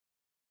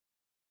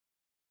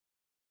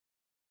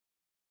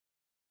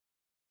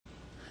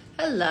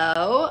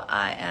Hello,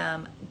 I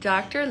am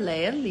Dr.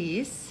 Lea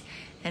Lis,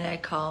 and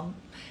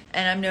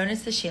I'm known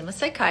as the Shameless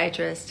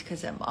Psychiatrist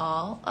because I'm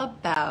all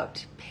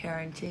about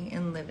parenting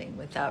and living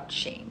without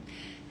shame.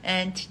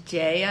 And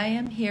today I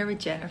am here with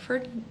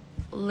Jennifer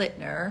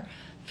Litner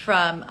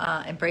from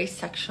Embrace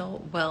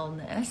Sexual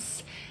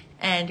Wellness,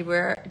 and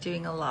we're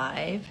doing a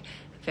live.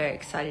 Very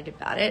excited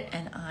about it,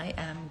 and I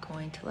am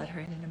going to let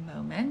her in a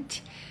moment.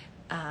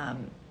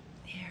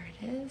 Here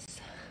it is.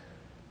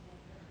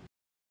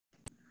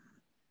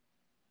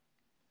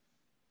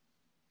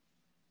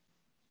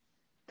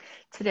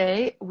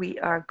 Today, we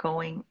are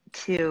going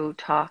to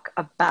talk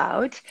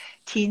about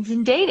teens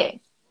and dating,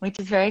 which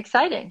is very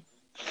exciting.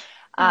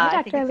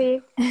 Hi, Dr.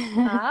 Lee.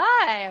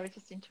 Hi, I was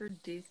just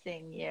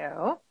introducing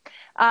you.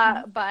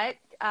 But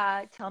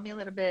tell me a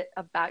little bit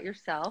about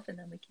yourself, and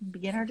then we can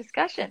begin our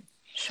discussion.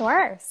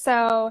 Sure.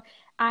 So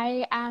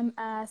I am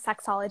a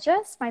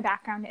sexologist. My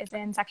background is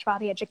in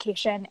sexuality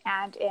education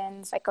and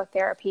in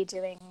psychotherapy,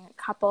 doing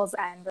couples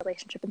and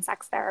relationship and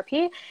sex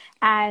therapy.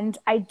 And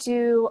I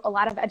do a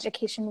lot of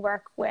education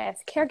work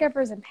with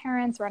caregivers and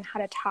parents around how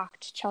to talk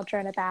to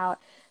children about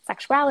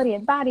sexuality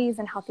and bodies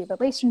and healthy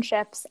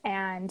relationships.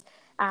 And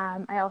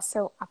I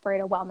also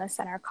operate a wellness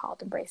center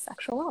called Embrace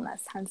Sexual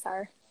Wellness, hence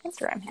our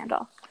Instagram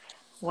handle.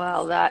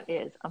 Well, that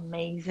is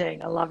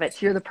amazing. I love it. So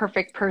you're the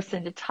perfect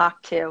person to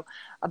talk to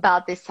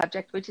about this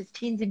subject, which is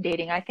teens and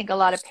dating. I think a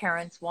lot of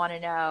parents want to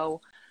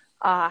know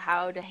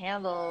how to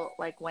handle,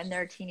 like, when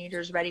their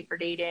teenagers ready for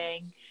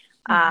dating.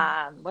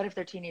 What if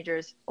their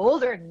teenagers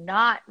older,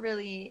 not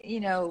really,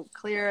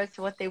 clear as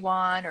to what they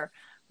want, or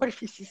what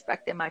if you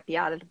suspect they might be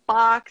out of the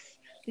box?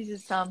 These are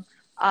some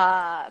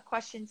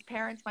questions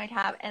parents might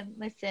have. And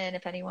listen,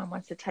 if anyone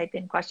wants to type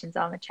in questions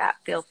on the chat,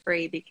 feel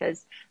free,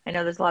 because I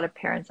know there's a lot of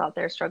parents out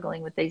there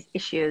struggling with these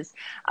issues.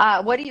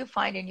 What do you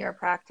find in your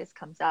practice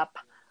comes up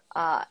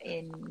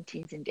in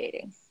teens and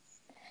dating?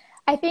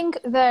 I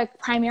think the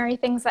primary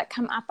things that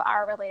come up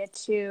are related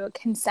to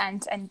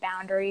consent and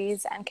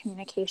boundaries and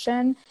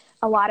communication.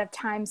 A lot of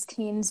times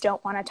teens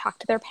don't want to talk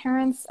to their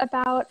parents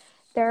about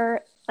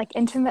their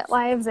intimate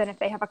lives, and if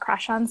they have a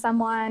crush on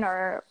someone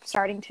or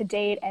starting to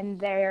date, and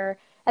they're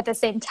at the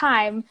same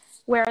time,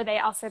 where are they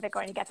also they're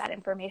going to get that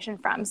information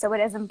from? So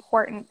it is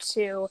important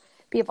to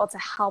be able to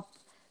help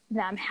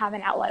them have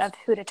an outlet of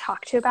who to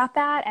talk to about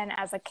that, and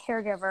as a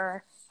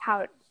caregiver,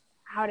 how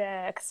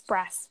to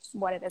express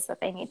what it is that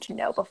they need to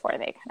know before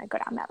they kind of go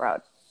down that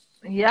road.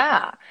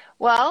 Yeah.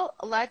 Well,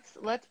 let's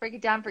break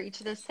it down for each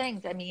of those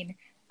things. I mean,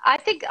 I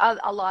think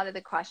a lot of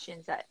the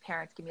questions that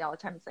parents give me all the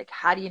time is like,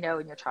 how do you know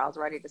when your child's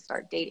ready to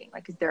start dating?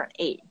 Like, is there an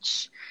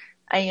age?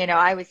 And,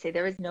 I would say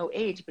there is no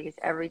age, because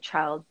every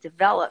child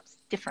develops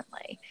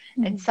differently.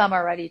 Mm-hmm. And some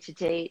are ready to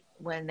date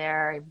when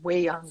they're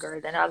way younger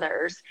than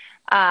others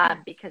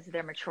because of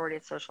their maturity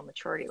and social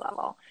maturity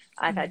level.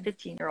 I've had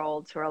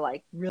 15-year-olds who are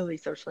like really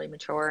socially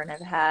mature, and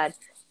I've had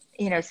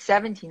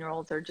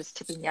 17-year-olds are just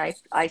tipping the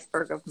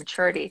iceberg of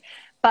maturity.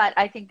 But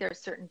I think there are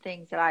certain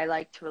things that I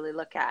like to really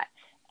look at.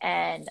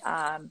 And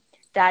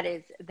that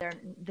is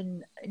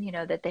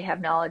that they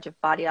have knowledge of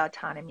body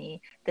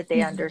autonomy, that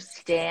they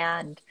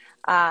understand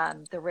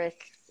the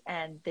risks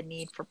and the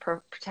need for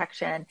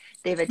protection.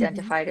 They've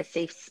identified a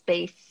safe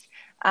space,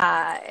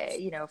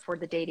 for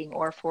the dating,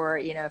 or for,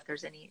 if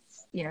there's any,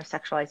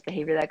 sexualized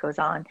behavior that goes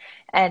on,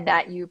 and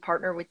that you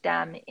partner with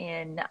them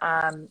in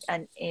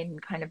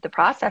kind of the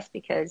process,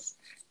 because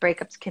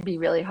breakups can be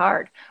really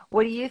hard.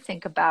 What do you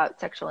think about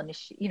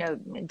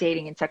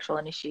dating and sexual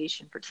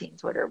initiation for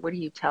teens? What do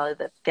you tell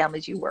the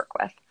families you work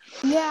with?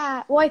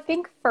 Yeah, well, I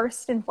think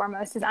first and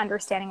foremost is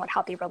understanding what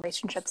healthy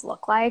relationships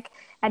look like,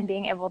 and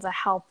being able to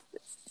help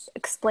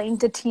explain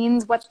to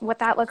teens what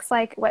that looks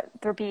like, whether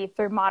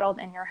through modeled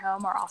in your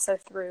home or also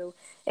through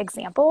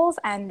examples,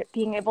 and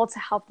being able to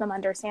help them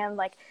understand,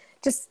 like,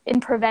 just in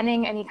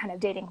preventing any kind of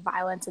dating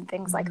violence and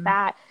things like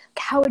that.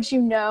 How would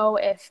you know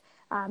if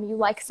you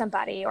like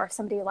somebody, or if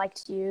somebody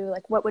liked you?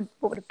 Like, what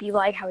would it be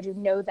like? How would you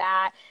know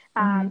that?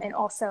 And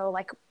also,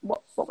 like,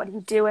 what would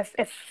you do if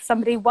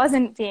somebody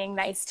wasn't being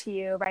nice to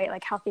you, right?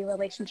 Like, healthy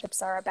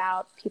relationships are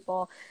about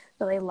people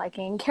really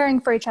liking, caring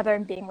for each other,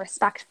 and being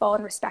respectful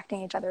and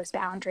respecting each other's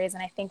boundaries.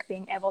 And I think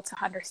being able to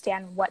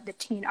understand what the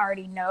teen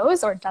already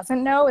knows or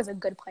doesn't know is a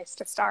good place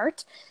to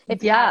start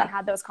if you haven't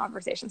had those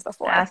conversations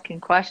before.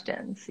 Asking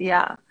questions.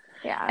 Yeah.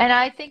 Yeah. And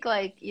I think,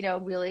 like,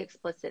 really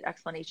explicit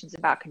explanations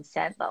about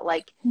consent. But,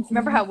 like,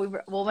 remember how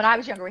when I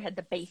was younger, we had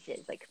the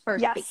bases, like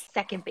first base,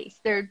 second base,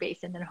 third base,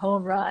 and then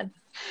home run,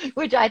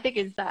 which I think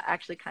is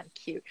actually kind of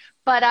cute.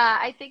 But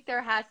I think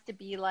there has to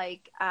be,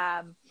 like,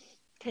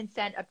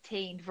 consent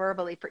obtained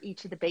verbally for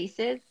each of the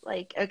bases.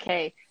 Like,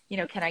 okay,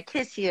 can I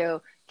kiss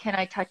you? Can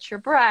I touch your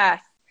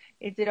breast?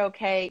 Is it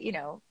okay?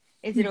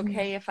 Is it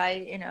okay if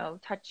I,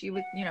 touch you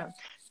with,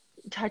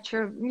 touch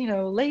your,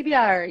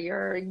 labia, or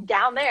you're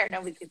down there?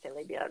 Nobody's gonna say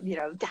labia,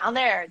 down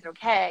there. Is it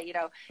okay?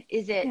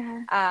 Is it,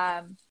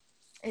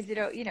 is it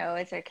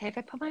okay if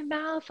I put my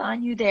mouth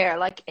on you there?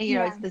 Like,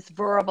 it's this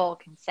verbal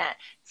consent.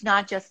 It's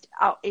not just,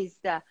 is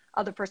the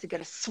other person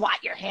going to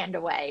swat your hand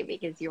away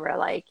because you were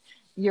like,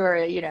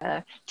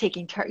 you're,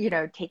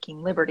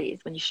 taking liberties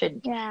when you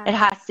shouldn't. Yeah. It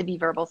has to be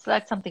verbal. So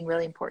that's something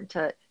really important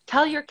to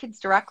tell your kids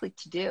directly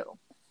to do.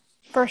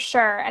 For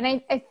sure. And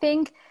I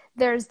think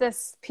there's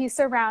this piece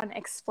around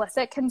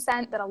explicit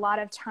consent that a lot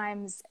of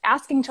times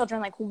asking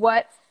children, like,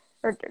 what,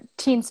 or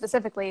teens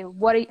specifically,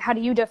 how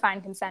do you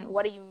define consent?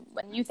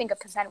 When you think of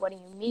consent, what do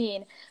you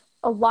mean?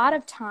 A lot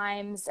of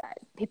times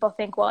people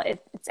think, well,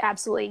 it's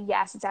absolutely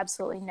yes, it's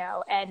absolutely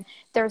no. And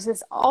there's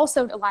this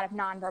also a lot of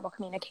nonverbal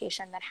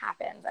communication that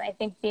happens. And I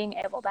think being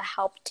able to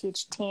help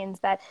teach teens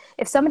that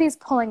if somebody's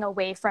pulling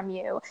away from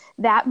you,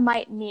 that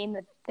might mean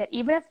that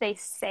even if they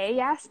say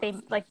yes,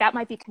 that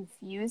might be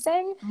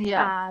confusing.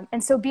 Yeah.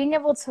 And so being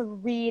able to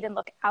read and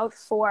look out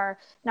for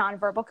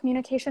nonverbal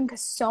communication, because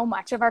so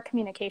much of our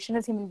communication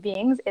as human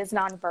beings is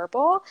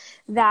nonverbal,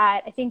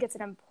 that I think it's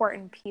an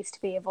important piece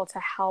to be able to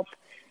help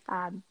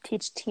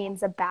teach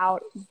teens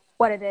about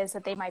what it is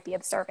that they might be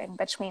observing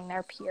between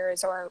their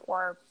peers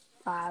or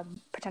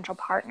potential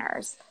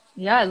partners.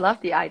 Yeah, I love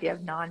the idea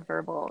of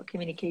nonverbal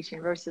communication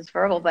versus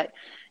verbal, but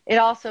it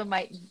also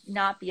might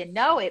not be a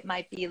no. It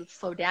might be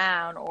slow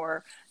down,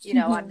 or,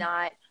 I'm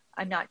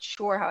not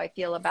sure how I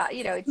feel about,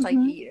 it's like,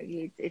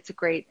 it's a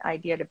great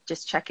idea to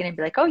just check in and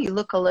be like, oh, you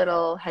look a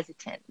little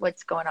hesitant.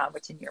 What's going on?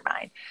 What's in your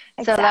mind?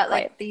 Exactly. So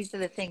that, these are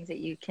the things that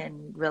you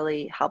can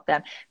really help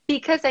them,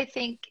 because I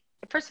think,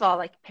 first of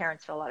all,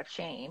 parents feel a lot of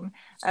shame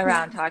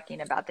around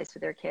talking about this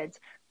with their kids,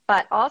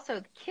 but also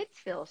the kids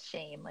feel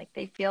shame.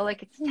 They feel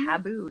like it's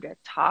taboo to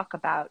talk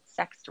about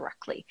sex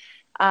directly,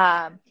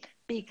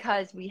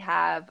 because we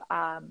have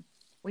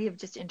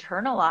just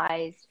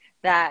internalized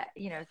that,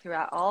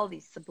 throughout all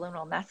these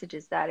subliminal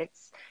messages, that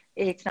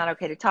it's not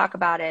okay to talk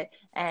about it,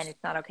 and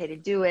it's not okay to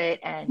do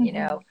it. And,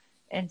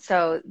 and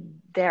so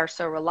they're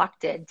so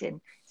reluctant. And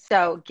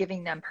so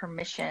giving them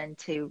permission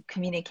to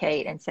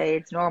communicate and say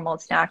it's normal,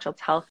 it's natural,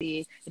 it's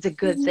healthy, it's a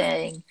good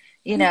thing,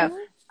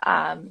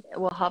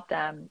 will help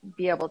them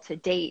be able to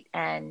date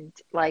and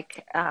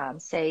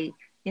say,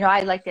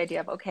 I like the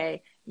idea of,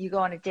 okay, you go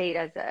on a date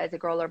as a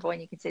girl or boy,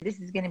 and you can say, this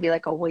is going to be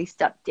like a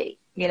waist up date.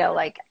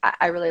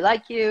 I really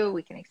like you,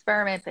 we can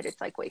experiment, but it's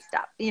like waist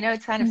up.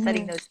 It's kind of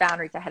setting those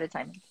boundaries ahead of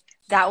time.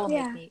 That will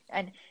make me,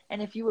 and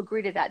if you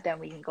agree to that, then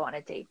we can go on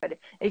a date. But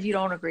if you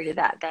don't agree to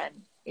that, then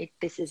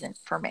this isn't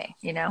for me,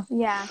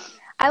 Yeah.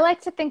 I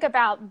like to think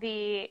about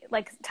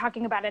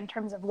talking about it in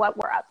terms of what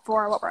we're up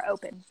for, what we're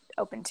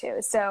open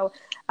to. So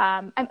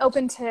I'm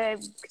open to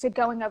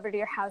going over to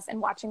your house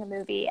and watching a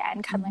movie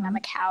and cuddling on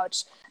the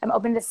couch. I'm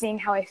open to seeing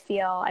how I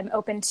feel. I'm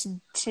open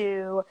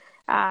to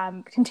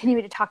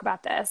continue to talk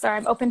about this, or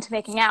I'm open to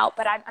making out,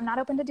 but I'm not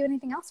open to do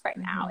anything else right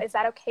now. Is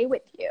that okay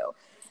with you?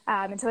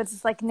 And so it's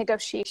this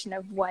negotiation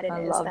of what it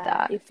is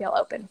that you feel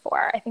open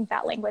for. I think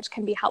that language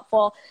can be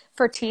helpful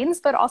for teens,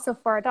 but also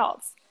for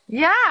adults.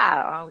 Yeah.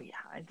 Oh,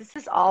 yeah. This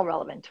is all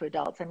relevant to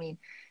adults. I mean,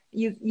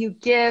 you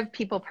give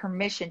people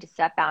permission to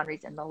set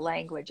boundaries in the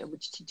language in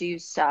which to do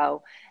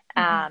so.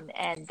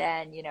 And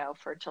then,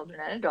 for children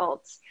and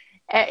adults,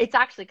 it's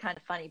actually kind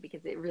of funny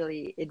because it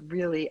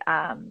really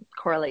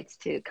correlates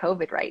to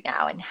COVID right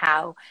now, and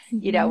how,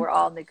 we're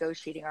all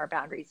negotiating our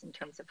boundaries in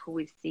terms of who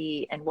we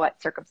see and what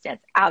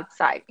circumstance,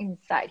 outside,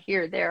 inside,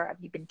 here, there, have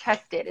you been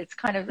tested? It's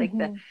kind of like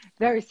the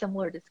very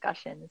similar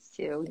discussions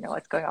to,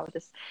 what's going on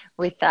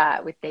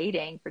with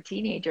dating for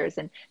teenagers.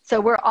 And so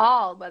we're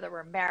all, whether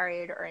we're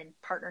married or in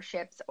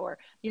partnerships or,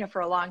 for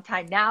a long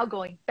time now,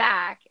 going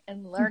back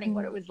and learning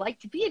what it was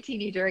like to be a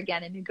teenager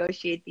again and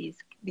negotiate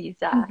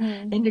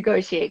and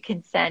negotiate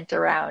consent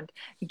around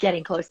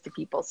getting close to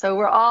people. So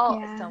we're all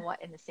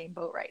somewhat in the same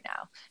boat right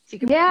now. So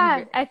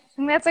I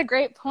think that's a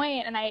great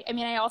point. And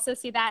I also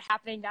see that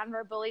happening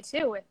nonverbally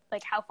too,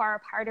 with how far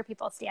apart are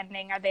people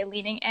standing? Are they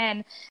leaning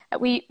in?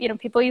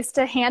 People used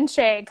to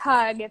handshake,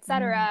 hug,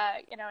 etc.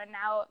 And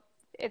now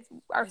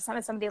are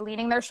somebody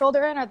leaning their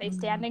shoulder in? Are they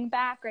standing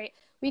back? Right?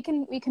 We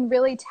can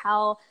really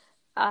tell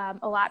a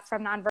lot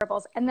from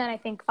nonverbals. And then I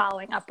think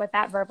following up with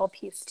that verbal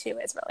piece too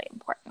is really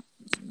important.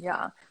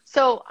 Yeah.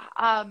 So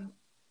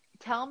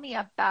tell me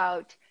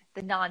about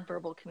the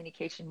nonverbal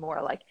communication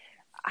more.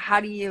 How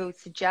do you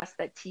suggest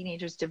that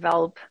teenagers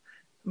develop,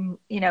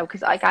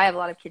 because I have a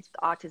lot of kids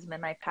with autism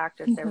in my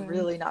practice. They're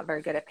really not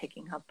very good at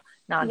picking up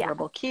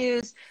nonverbal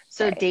cues.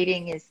 So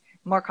dating is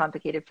more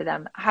complicated for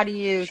them. How do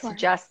you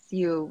suggest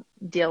you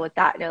deal with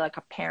that? Like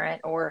a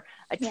parent or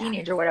a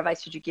teenager, what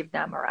advice would you give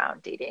them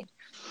around dating?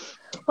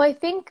 Well, I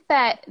think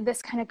that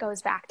this kind of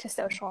goes back to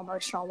social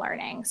emotional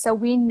learning. So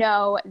we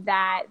know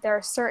that there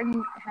are certain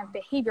kind of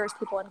behaviors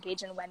people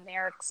engage in when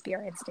they're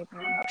experiencing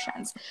different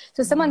emotions.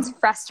 So if someone's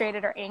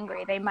frustrated or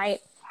angry, they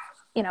might,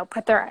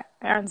 put their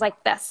arms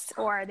like this,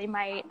 or they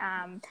might,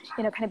 kind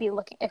of be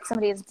looking, if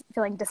somebody is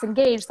feeling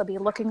disengaged, they'll be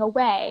looking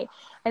away.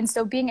 And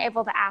so being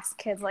able to ask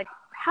kids,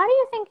 how do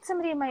you think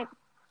somebody might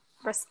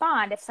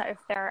respond if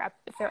they're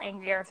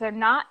angry, or if they're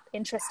not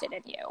interested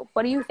in you?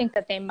 What do you think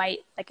that they might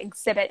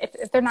exhibit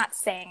if they're not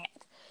saying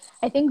it?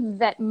 I think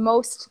that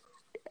most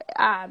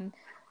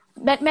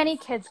many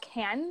kids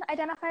can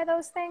identify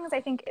those things.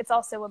 I think it's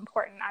also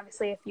important,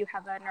 obviously, if you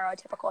have a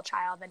neurotypical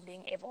child, then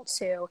being able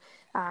to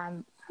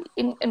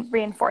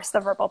reinforce the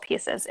verbal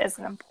pieces is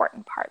an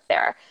important part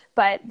there.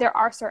 But there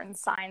are certain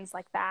signs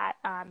like that,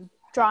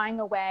 drawing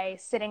away,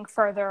 sitting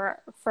further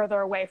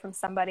away from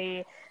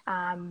somebody,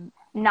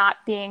 not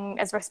being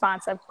as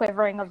responsive,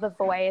 quivering of the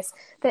voice,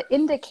 that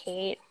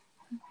indicate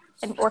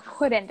or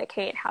could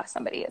indicate how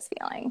somebody is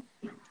feeling.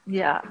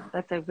 Yeah,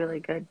 that's a really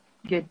good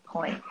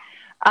point.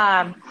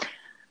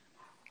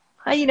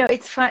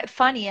 It's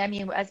funny. I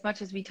mean, as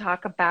much as we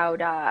talk about,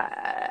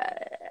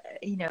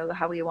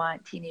 how we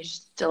want teenagers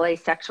to delay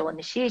sexual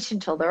initiation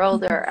till they're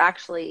older,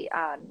 actually,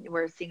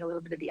 we're seeing a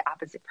little bit of the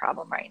opposite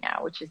problem right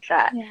now, which is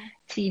that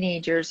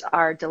teenagers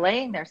are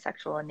delaying their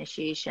sexual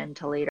initiation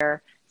to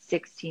later,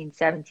 16,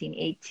 17,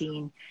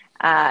 18,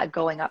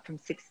 going up from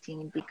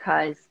 16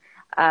 because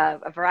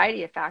of a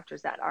variety of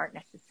factors that aren't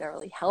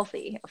necessarily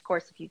healthy. Of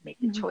course, if you make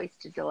the choice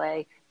to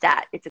delay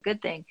that, it's a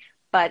good thing,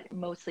 but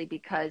mostly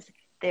because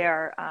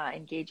they're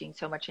engaging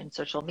so much in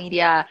social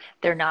media.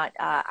 They're not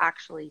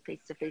actually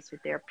face-to-face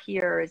with their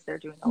peers. They're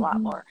doing a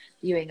lot more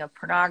viewing of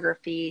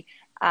pornography.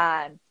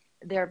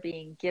 They're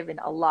being given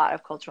a lot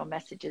of cultural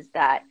messages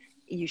that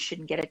you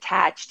shouldn't get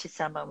attached to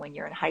someone when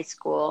you're in high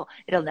school.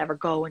 It'll never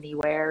go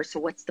anywhere. So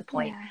what's the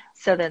point? Yeah.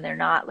 So then they're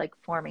not like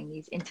forming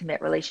these intimate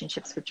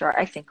relationships, which are,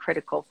 I think,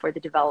 critical for the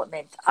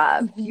development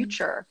of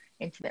future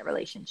intimate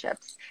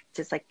relationships. It's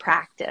just like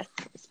practice,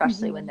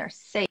 especially when they're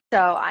safe.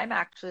 So I'm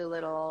actually a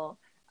little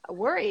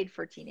worried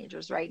for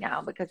teenagers right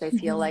now because I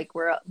feel like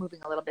we're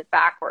moving a little bit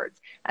backwards.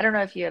 I don't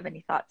know if you have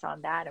any thoughts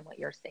on that and what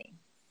you're seeing.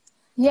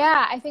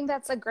 Yeah, I think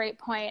that's a great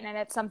point, and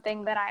it's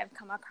something that I've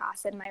come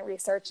across in my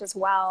research as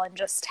well, and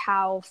just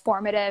how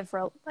formative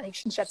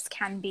relationships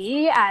can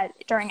be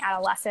during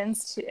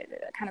adolescence to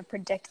kind of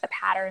predict the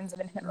patterns of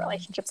intimate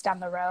relationships down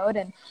the road.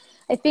 And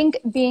I think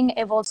being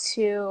able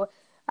to,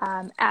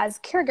 as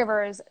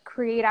caregivers,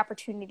 create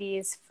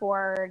opportunities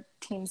for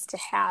teens to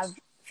have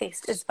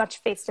as much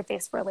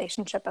face-to-face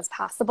relationship as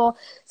possible.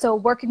 So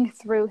working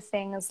through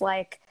things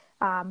like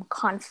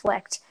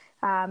conflict.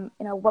 How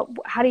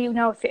do you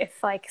know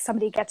if like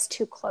somebody gets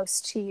too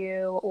close to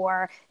you,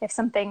 or if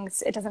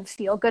it doesn't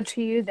feel good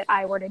to you that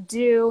I were to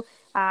do?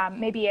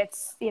 Maybe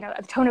it's,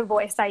 a tone of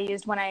voice I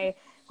used when I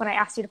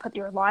asked you to put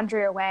your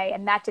laundry away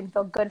and that didn't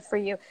feel good for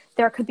you.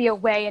 There could be a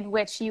way in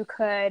which you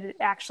could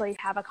actually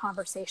have a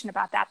conversation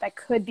about that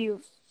could be,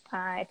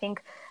 I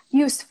think,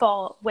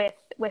 useful with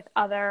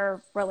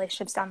other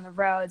relationships down the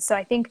road. So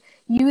I think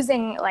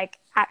using like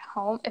at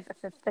home,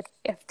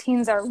 if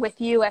teens are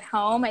with you at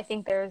home, I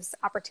think there's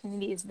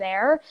opportunities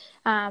there.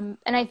 And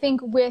I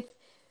think with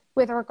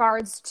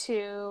regards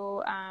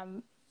to,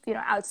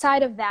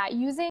 outside of that,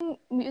 using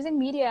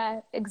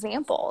media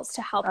examples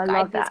to help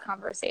guide these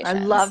conversations. I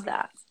love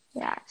that.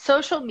 Yeah.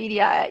 Social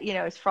media,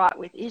 is fraught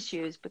with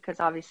issues because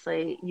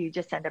obviously you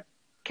just end up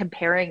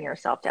comparing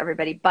yourself to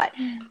everybody, but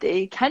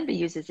they can be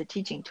used as a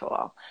teaching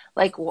tool.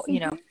 Like,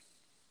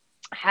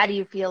 how do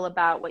you feel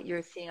about what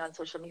you're seeing on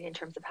social media in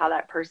terms of how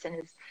that person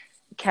is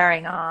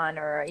carrying on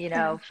or,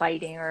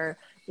 fighting or,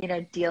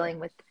 dealing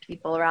with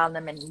people around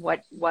them, and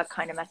what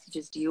kind of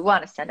messages do you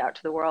want to send out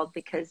to the world?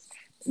 Because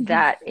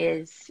that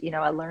is,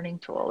 a learning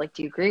tool. Like,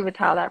 do you agree with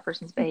how that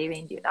person's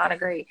behaving? Do you not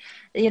agree?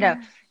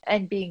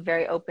 And being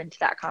very open to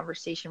that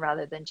conversation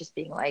rather than just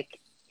being like,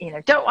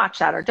 don't watch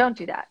that or don't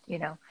do that,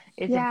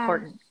 is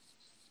important.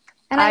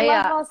 And I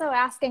love also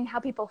asking how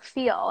people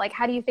feel. Like,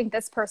 how do you think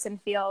this person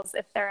feels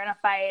if they're in a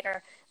fight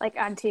or like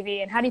on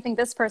TV? And how do you think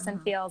this person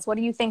feels? What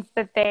do you think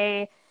that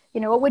they,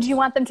 what would you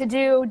want them to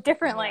do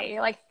differently?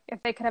 Like,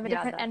 if they could have a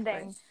different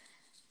ending. Right.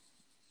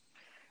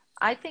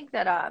 I think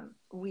that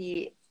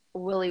we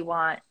really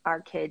want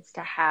our kids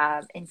to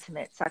have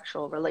intimate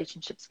sexual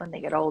relationships when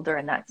they get older,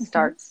 and that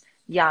starts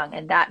young.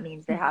 And that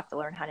means they have to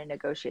learn how to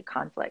negotiate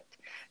conflict.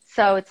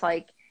 So it's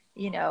like,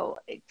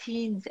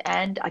 teens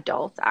and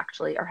adults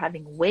actually are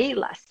having way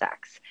less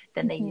sex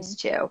than they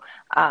used to.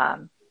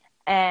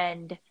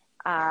 And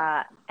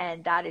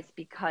that is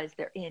because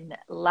they're in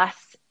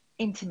less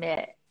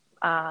intimate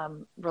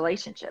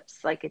relationships.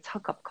 Like, it's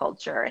hookup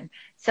culture. And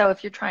so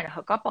if you're trying to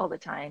hook up all the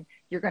time,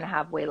 you're going to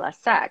have way less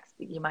sex.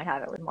 You might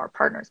have it with more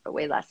partners, but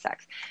way less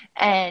sex.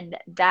 And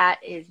that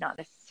is not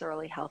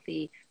necessarily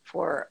healthy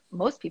for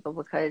most people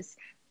because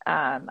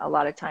a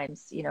lot of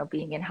times,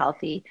 being in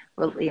healthy,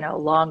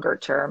 longer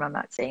term, I'm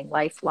not saying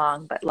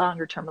lifelong, but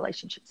longer term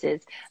relationships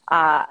is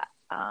a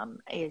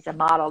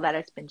model that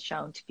has been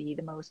shown to be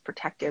the most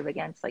protective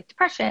against like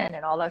depression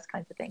and all those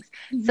kinds of things.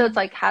 So it's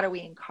like, how do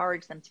we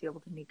encourage them to be able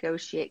to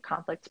negotiate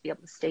conflict, to be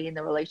able to stay in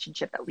the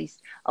relationship at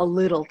least a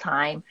little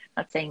time,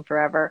 not saying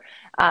forever,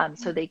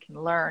 so they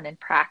can learn and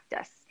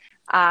practice.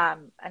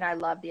 And I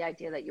love the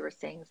idea that you were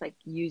saying is like,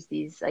 use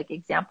these like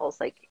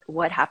examples, like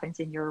what happens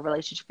in your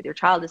relationship with your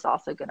child is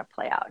also going to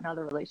play out in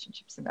other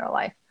relationships in their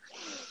life.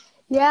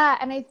 Yeah.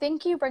 And I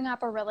think you bring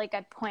up a really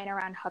good point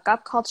around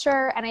hookup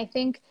culture. And I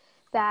think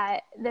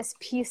that this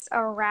piece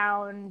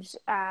around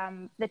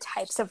the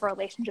types of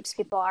relationships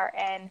people are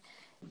in,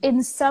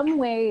 In some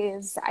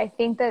ways, I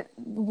think that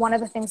one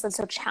of the things that's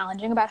so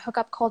challenging about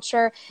hookup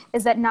culture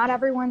is that not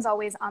everyone's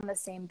always on the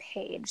same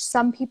page.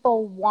 Some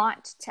people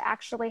want to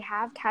actually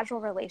have casual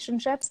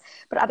relationships,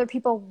 but other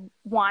people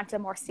want a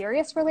more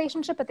serious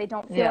relationship, but they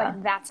don't feel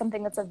like that's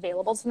something that's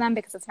available to them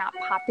because it's not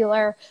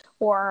popular,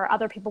 or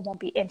other people won't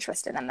be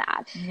interested in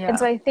that. Yeah. And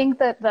so I think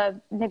that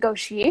the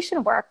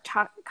negotiation work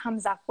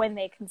comes up when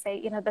they can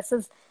say, this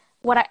is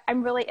what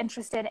I'm really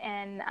interested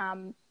in,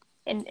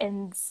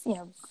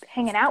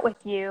 hanging out with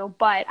you,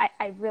 but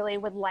I really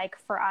would like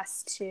for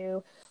us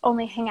to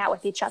only hang out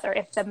with each other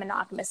if the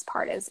monogamous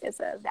part is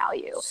a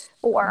value,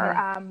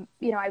 or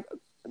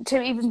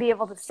to even be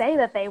able to say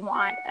that they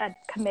want a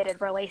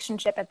committed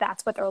relationship if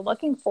that's what they're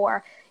looking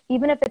for,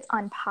 even if it's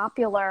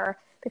unpopular,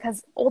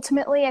 because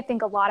ultimately I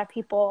think a lot of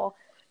people,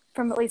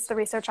 from at least the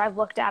research I've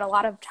looked at, a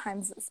lot of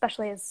times,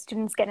 especially as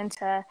students get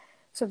into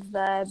sort of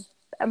the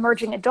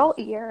emerging adult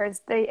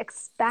years, they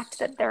expect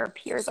that their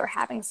peers are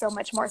having so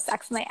much more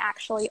sex than they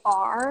actually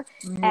are.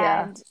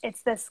 Yeah. And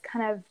it's this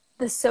kind of,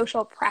 the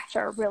social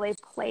pressure really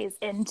plays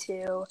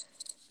into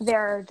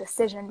their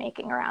decision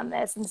making around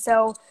this. And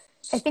so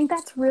I think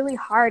that's really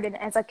hard. And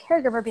as a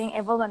caregiver, being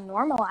able to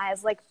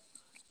normalize, like,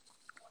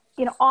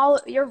 all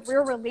your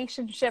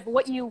relationship,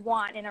 what you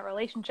want in a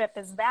relationship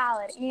is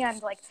valid.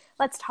 And like,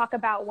 let's talk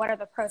about what are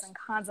the pros and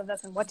cons of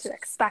this and what to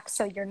expect,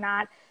 so you're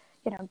not,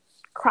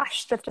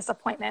 crushed with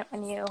disappointment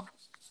when you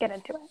get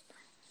into it.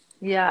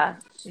 Yeah.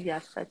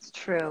 Yes, that's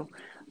true.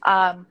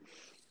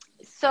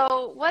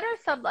 So what are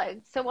some,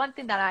 so one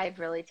thing that I've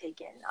really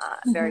taken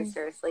very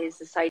seriously is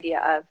this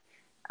idea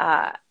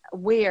of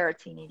where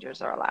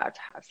teenagers are allowed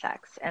to have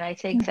sex. And I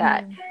think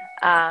that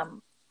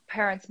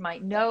parents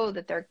might know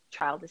that their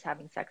child is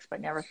having sex,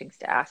 but never thinks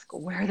to ask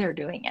where they're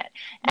doing it.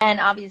 And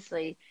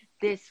obviously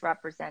this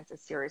represents a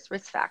serious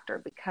risk factor,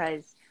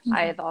 because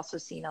I have also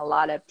seen a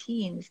lot of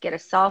teens get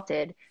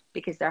assaulted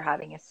because they're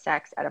having a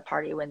sex at a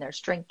party when there's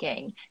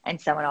drinking, and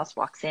someone else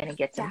walks in and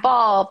gets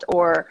involved,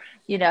 or,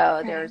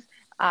 there's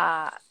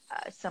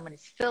someone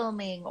is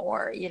filming,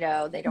 or,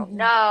 they don't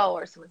know,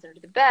 or someone's under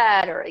the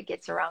bed, or it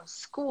gets around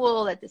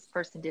school that this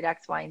person did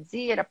X, Y, and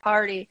Z at a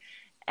party.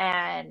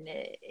 And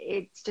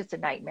it's just a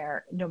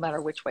nightmare, no matter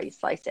which way you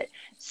slice it.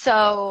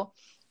 So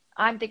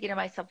I'm thinking to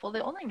myself, well,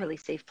 the only really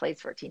safe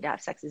place for a teen to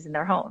have sex is in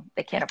their home.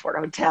 They can't afford a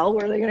hotel.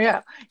 Where are they going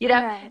to go?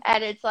 Right.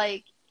 And it's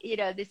like,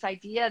 this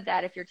idea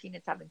that if your teen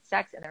is having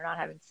sex and they're not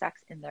having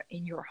sex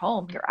in your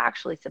home, you're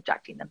actually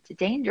subjecting them to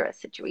dangerous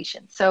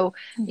situations. So,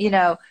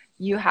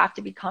 you have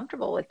to be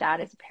comfortable with that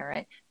as a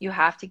parent. You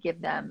have to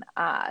give them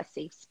a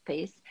safe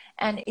space,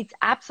 and it's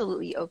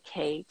absolutely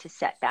okay to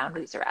set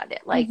boundaries around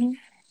it. Like,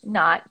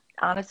 not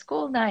on a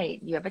school night,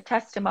 you have a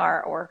test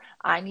tomorrow, or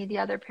I need the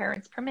other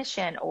parent's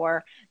permission,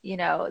 or,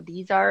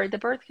 these are the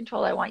birth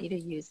control I want you to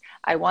use.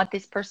 I want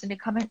this person to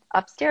come in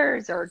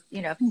upstairs, or,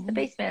 if it's the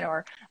basement,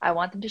 or I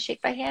want them to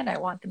shake my hand. I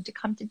want them to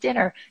come to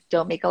dinner.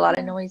 Don't make a lot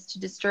of noise to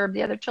disturb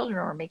the other children,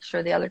 or make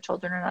sure the other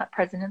children are not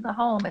present in the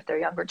home if they're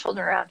younger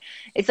children around.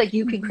 It's like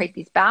you can create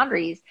these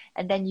boundaries,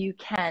 and then you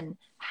can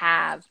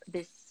have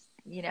this,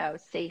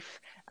 safe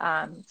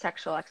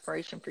sexual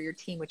exploration for your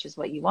teen, which is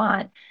what you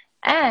want.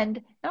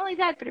 And not only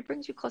that, but it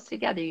brings you close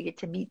together. You get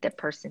to meet the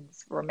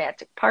person's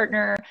romantic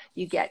partner.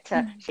 You get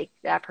to shake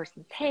that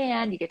person's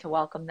hand. You get to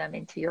welcome them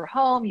into your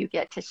home. You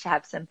get to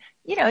have some,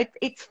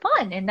 it's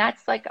fun. And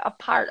that's like a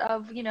part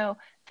of,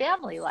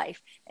 family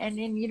life. And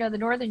in, the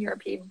Northern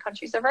European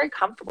countries are very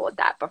comfortable with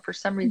that. But for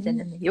some reason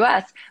in the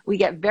US, we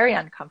get very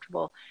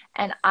uncomfortable.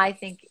 And I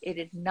think it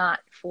is not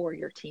for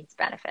your teen's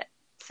benefit.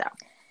 So.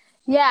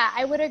 Yeah,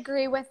 I would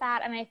agree with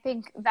that. And I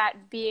think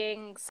that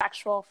being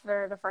sexual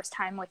for the first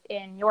time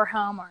within your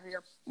home or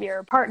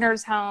your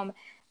partner's home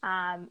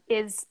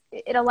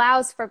it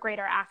allows for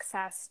greater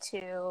access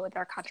to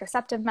their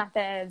contraceptive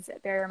methods,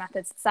 barrier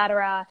methods,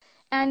 etc.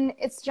 And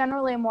it's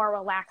generally a more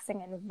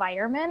relaxing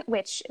environment,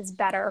 which is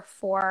better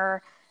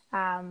for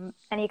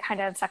any kind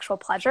of sexual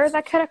pleasure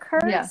that could occur.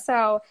 Yeah.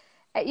 So,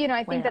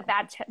 I think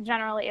that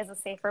generally is a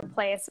safer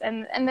place.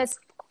 And this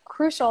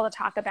crucial to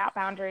talk about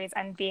boundaries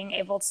and being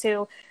able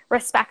to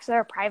respect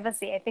their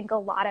privacy. I think a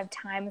lot of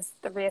times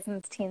the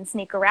reasons teens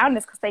sneak around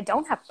is because they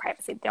don't have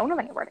privacy. They don't have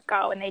anywhere to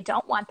go, and they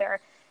don't want their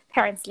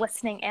parents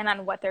listening in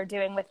on what they're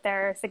doing with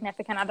their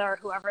significant other or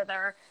whoever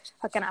they're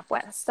hooking up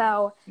with.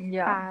 So,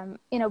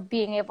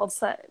 being able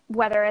to,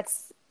 whether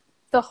it's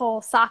the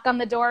whole sock on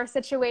the door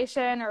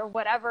situation or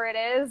whatever it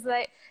is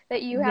that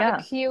you have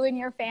a cue in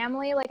your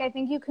family, like I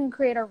think you can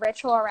create a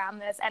ritual around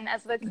this. And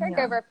as the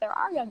caregiver, if there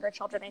are younger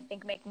children, I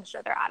think making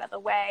sure they're out of the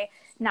way,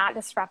 not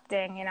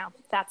disrupting,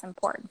 that's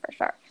important for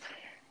sure.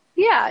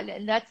 Yeah,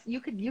 and that's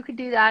you could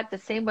do that the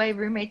same way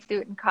roommates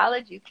do it in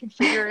college. You can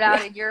figure it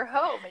out in your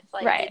home. It's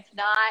like it's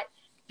not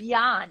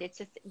beyond. It's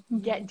just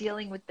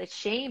dealing with the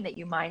shame that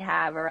you might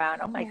have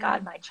around, oh my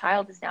God, my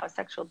child is now a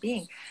sexual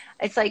being.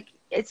 It's like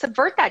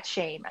subvert that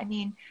shame. I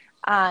mean,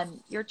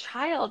 your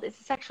child is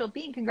a sexual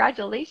being.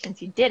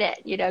 Congratulations, you did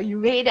it. You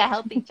made a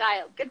healthy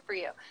child. Good for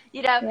you.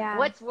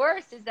 What's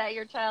worse is that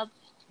your child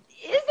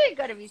isn't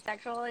going to be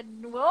sexual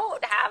and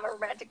won't have a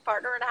romantic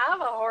partner and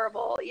have a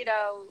horrible,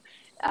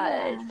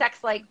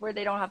 sex like where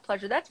they don't have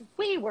pleasure. That's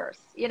way worse,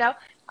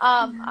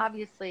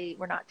 Obviously,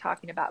 we're not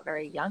talking about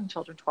very young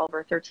children, 12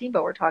 or 13,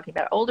 but we're talking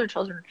about older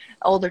children,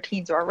 older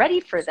teens who are ready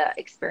for the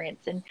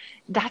experience. And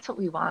that's what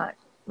we want,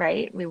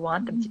 right? We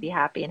want them to be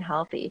happy and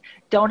healthy,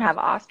 don't have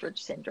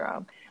ostrich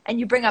syndrome. And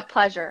you bring up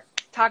pleasure.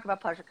 Talk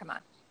about pleasure. Come on.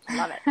 I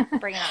love it.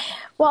 Bring it on.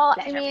 Well,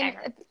 I mean,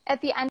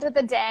 at the end of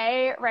the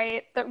day,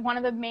 right, one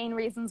of the main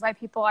reasons why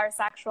people are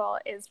sexual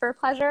is for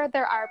pleasure.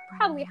 There are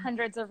probably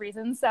hundreds of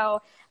reasons.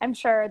 So I'm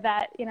sure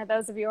that,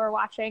 those of you who are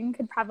watching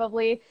could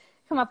probably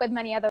come up with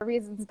many other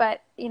reasons.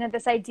 But,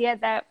 this idea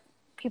that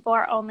people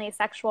are only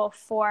sexual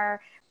for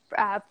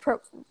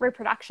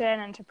reproduction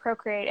and to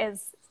procreate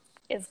is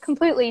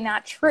completely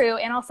not true.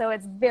 And also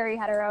it's very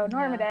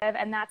heteronormative,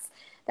 and that's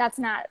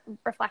not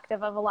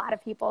reflective of a lot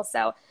of people.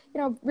 So,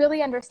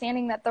 really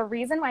understanding that the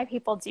reason why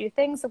people do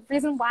things, the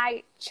reason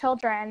why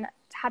children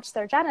touch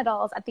their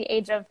genitals at the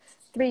age of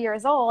 3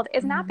 years old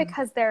is not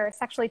because they're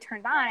sexually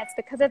turned on. It's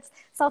because it's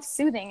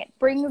self-soothing. It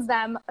brings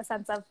them a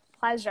sense of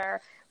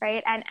pleasure,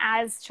 right? And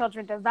as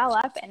children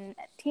develop and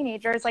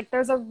teenagers,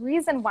 there's a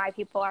reason why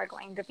people are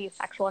going to be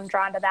sexual and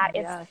drawn to that.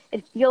 Yes.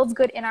 It feels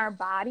good in our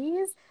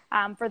bodies.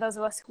 For those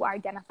of us who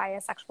identify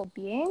as sexual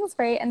beings,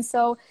 right? And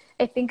so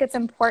I think it's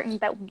important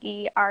that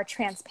we are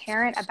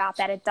transparent about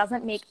that. It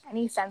doesn't make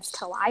any sense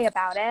to lie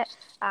about it.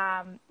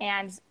 I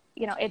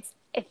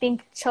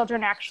think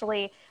children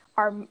actually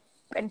are,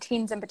 and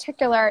teens in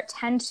particular,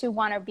 tend to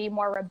want to be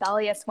more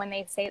rebellious when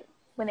they think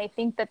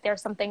that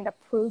there's something to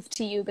prove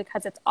to you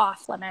because it's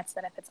off limits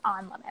than if it's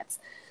on limits.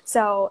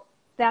 So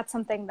that's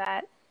something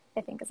that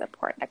I think is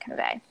important to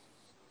convey.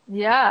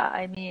 Yeah,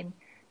 I mean,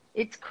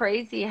 it's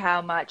crazy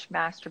how much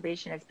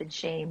masturbation has been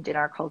shamed in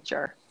our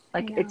culture.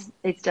 It's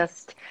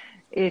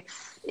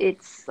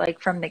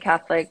like from the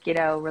Catholic,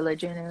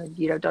 religion,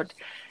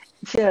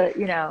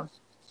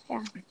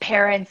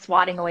 parents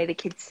swatting away the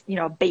kids,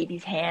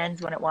 baby's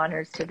hands when it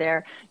wanders to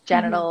their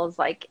genitals.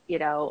 It's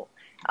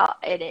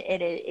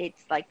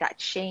like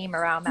that shame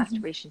around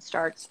masturbation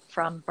starts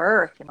from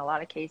birth in a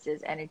lot of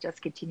cases, and it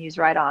just continues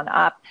right on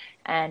up.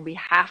 And we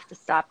have to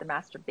stop the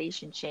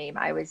masturbation shame.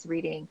 I was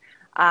reading,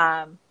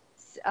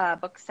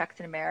 book Sex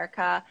in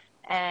America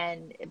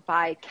and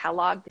by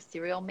Kellogg, the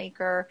cereal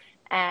maker,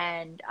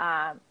 and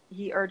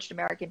he urged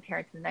American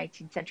parents in the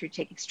 19th century to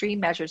take extreme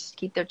measures to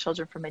keep their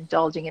children from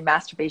indulging in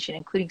masturbation,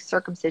 including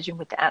circumcision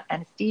with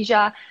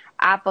anesthesia,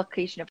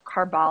 application of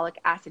carbolic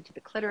acid to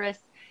the clitoris,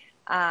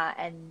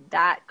 and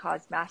that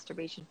caused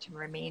masturbation to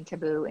remain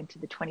taboo into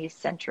the 20th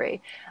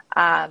century.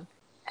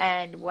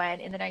 And when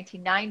in the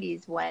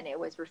 1990s, when it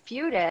was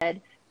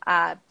refuted,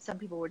 some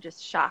people were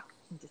just shocked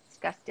and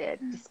disgusted,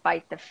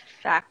 despite the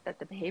fact that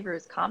the behavior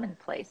is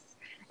commonplace.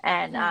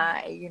 And,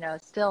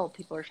 still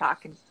people are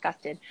shocked and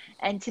disgusted.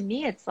 And to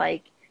me, it's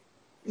like,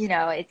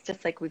 it's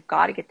just like, we've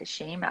got to get the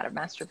shame out of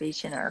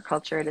masturbation in our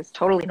culture. It is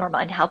totally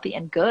normal and healthy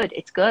and good.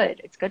 It's good.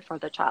 It's good for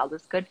the child.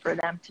 It's good for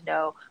them to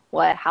know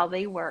how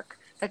they work.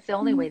 That's the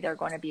only way they're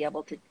going to be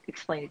able to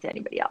explain it to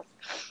anybody else.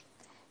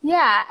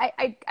 Yeah,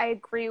 I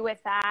agree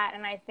with that.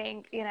 And I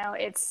think,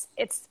 it's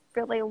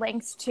really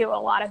linked to a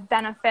lot of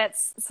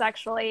benefits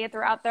sexually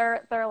throughout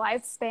their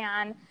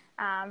lifespan,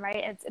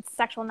 right? It's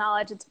sexual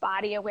knowledge, it's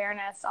body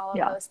awareness, all of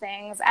those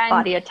things. And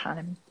body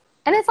autonomy.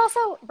 And it's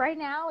also, right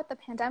now with the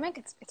pandemic,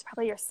 it's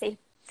probably your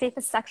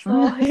safest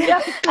sexual option.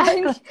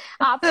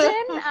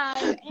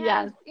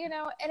 And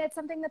it's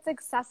something that's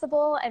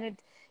accessible, and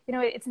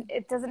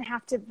it doesn't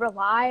have to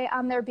rely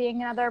on there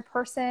being another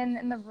person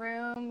in the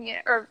room,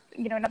 or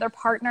another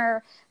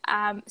partner.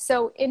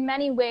 So in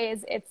many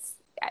ways,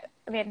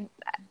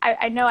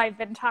 I know I've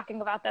been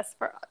talking about this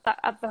for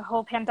the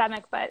whole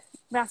pandemic, but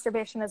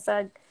masturbation is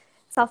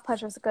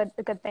self-pleasure is a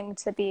good thing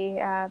to be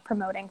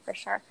promoting for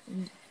sure.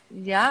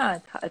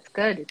 Yeah, it's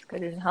good. It's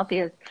good and healthy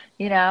as,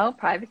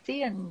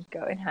 privacy, and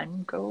go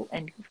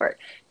for it.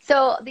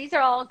 So these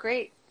are all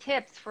great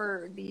tips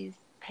for these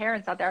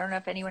parents out there. I don't know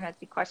if anyone has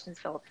any questions,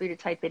 feel free to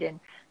type it in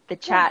the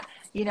chat,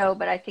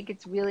 but I think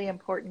it's really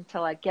important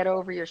to get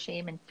over your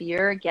shame and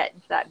fear, get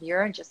into that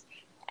mirror and just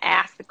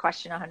ask the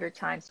question 100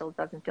 times so it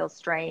doesn't feel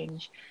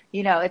strange.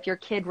 If your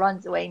kid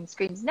runs away and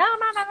screams, "No,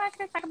 Mom, I'm not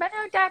going to talk about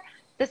no, Dad,"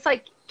 just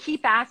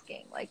keep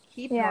asking,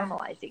 keep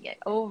normalizing it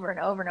over and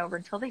over and over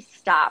until they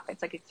stop.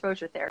 It's like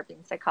exposure therapy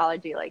in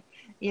psychology.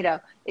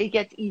 It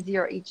gets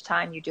easier each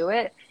time you do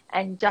it.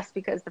 And just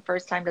because the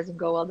first time doesn't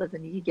go well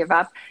doesn't mean you give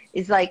up.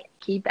 Is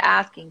keep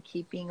asking,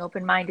 keep being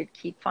open-minded,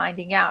 keep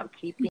finding out,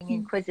 keep being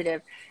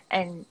inquisitive.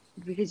 And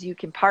because you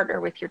can partner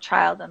with your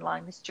child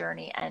along this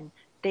journey, and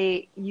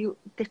they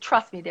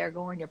trust me, they're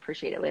going to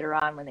appreciate it later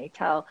on when they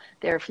tell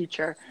their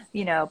future,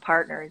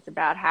 partners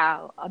about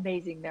how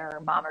amazing their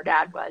mom or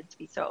dad was to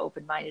be so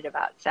open-minded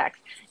about sex,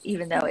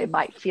 even though it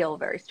might feel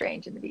very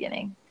strange in the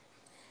beginning.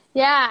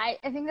 Yeah,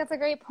 I think that's a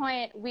great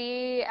point.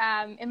 We,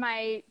 in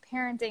my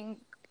parenting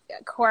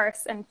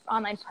course and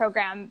online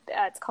program.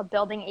 It's called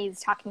Building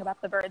Ease, talking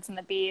about the birds and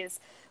the bees.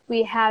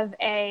 We have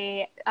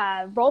a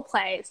role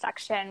play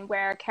section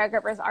where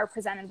caregivers are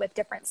presented with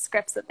different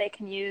scripts that they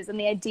can use. And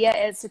the idea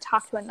is to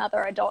talk to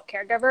another adult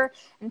caregiver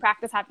and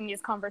practice having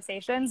these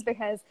conversations,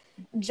 because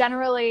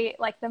generally,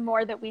 like, the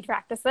more that we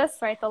practice this,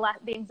 right,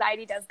 the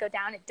anxiety does go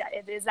down. It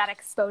is that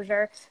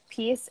exposure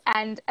piece.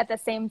 And at the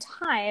same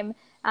time,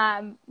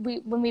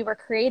 when we were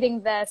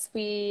creating this,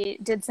 we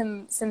did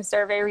some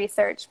survey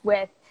research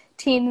with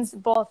teens,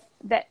 both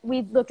that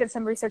we looked at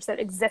some research that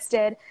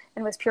existed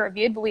and was peer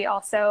reviewed, but we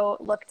also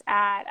looked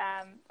at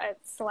a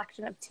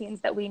selection of teens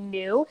that we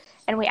knew,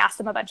 and we asked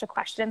them a bunch of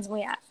questions.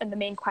 And the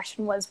main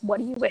question was, what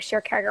do you wish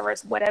your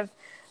caregivers would have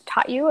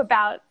taught you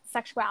about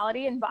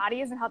sexuality and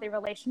bodies and healthy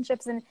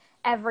relationships? And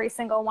every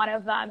single one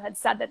of them had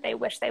said that they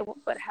wish they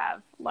would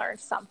have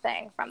learned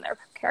something from their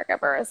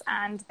caregivers,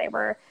 and they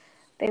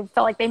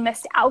felt like they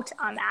missed out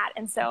on that.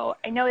 And so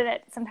I know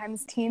that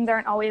sometimes teens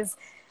aren't always,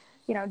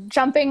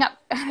 jumping up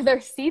out of their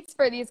seats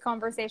for these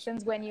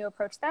conversations when you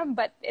approach them,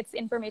 but it's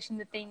information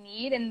that they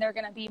need, and they're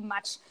going to be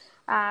it's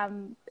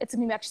going to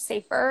be much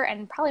safer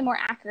and probably more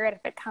accurate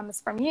if it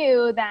comes from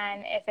you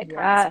than if it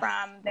comes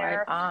from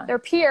their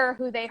peer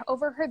who they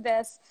overheard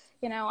this,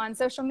 on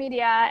social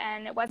media,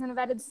 and it wasn't a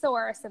vetted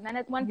source, and then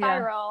it went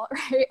viral,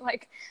 right?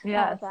 Like, all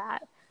of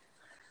that.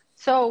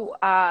 So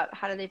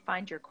how do they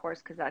find your course?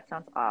 Because that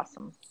sounds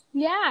awesome.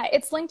 Yeah,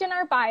 it's linked in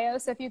our bio.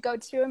 So if you go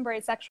to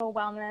Embrace Sexual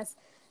Wellness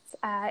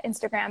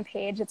Instagram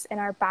page, it's in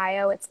our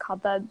bio. It's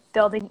called the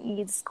Building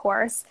Ease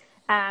course,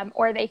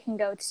 or they can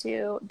go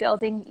to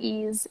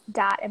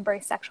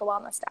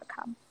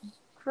buildingease.embracesexualwellness.com.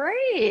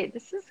 Great.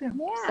 This is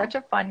such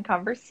a fun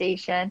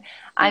conversation.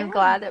 I'm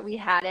glad that we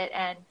had it.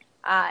 And,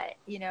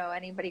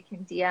 anybody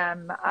can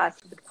DM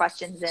us with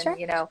questions. And,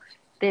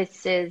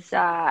 this is,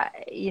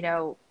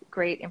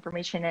 great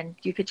information. And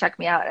you could check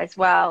me out as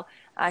well,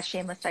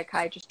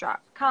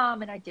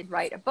 shamelesspsychiatrist.com. And I did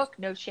write a book,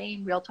 No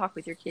Shame, Real Talk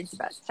with Your Kids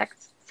about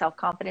sex,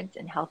 self-confidence,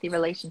 and healthy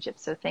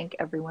relationships. So thank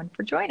everyone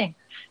for joining.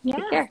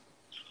 Take care.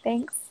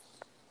 Thanks.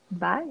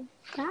 Bye.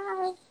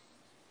 Bye.